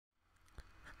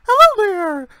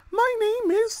there! My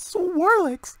name is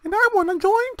Swirlix, and I want to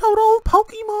join Total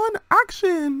Pokemon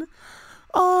Action!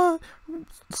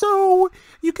 So,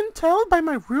 you can tell by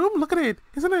my room, look at it.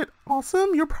 Isn't it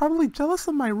awesome? You're probably jealous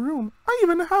of my room. I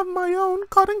even have my own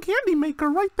cotton candy maker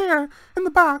right there in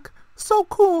the back. So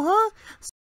cool, huh?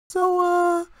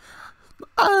 So,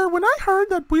 when I heard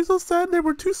that Weasel said there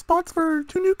were 2 spots for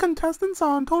 2 new contestants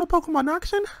on Total Pokemon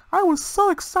Action, I was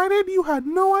so excited you had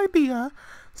no idea.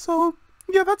 So,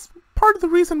 yeah, that's part of the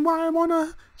reason why I want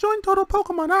to join Total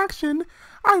Pokemon Action.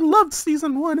 I loved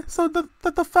Season 1, so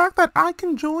the fact that I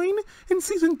can join in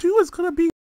Season 2 is going to be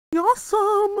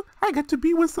awesome! I get to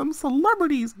be with some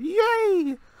celebrities,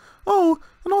 yay! Oh,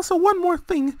 and also one more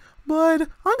thing, but I'm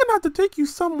going to have to take you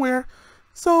somewhere.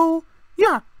 So,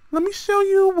 yeah, let me show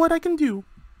you what I can do.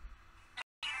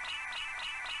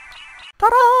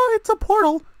 Ta-da! It's a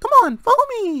portal! Come on, follow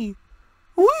me!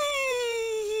 Whee!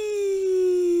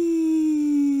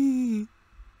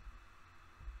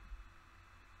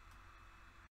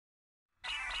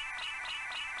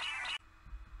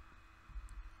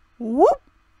 Whoop!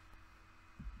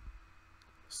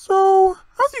 So,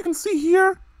 as you can see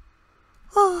here,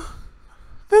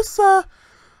 this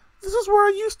is where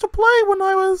I used to play when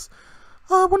I was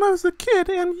a kid,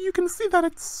 and you can see that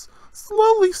it's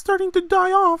slowly starting to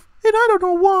die off, and I don't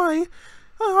know why.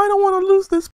 I don't want to lose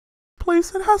this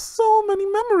place. It has so many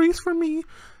memories for me,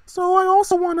 so I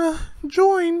also want to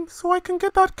join so I can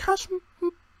get that cash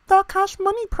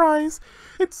money prize.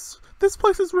 This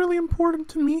place is really important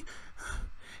to me,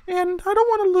 and I don't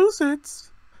want to lose it.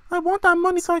 I want that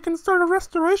money so I can start a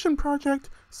restoration project.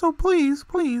 So please,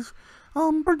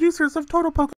 producers of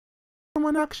Total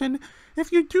Pokemon Action,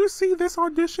 if you do see this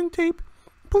audition tape,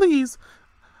 please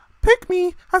pick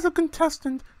me as a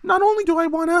contestant. Not only do I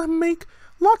want to make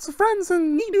lots of friends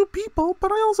and meet new people,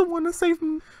 but I also want to save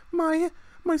my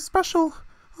special,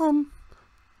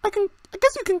 I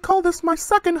guess you can call this my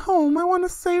second home. I want to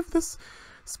save this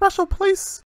special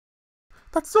place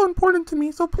that's so important to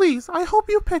me. So please, I hope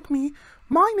you pick me.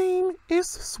 My name is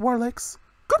Swirlix.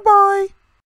 Goodbye!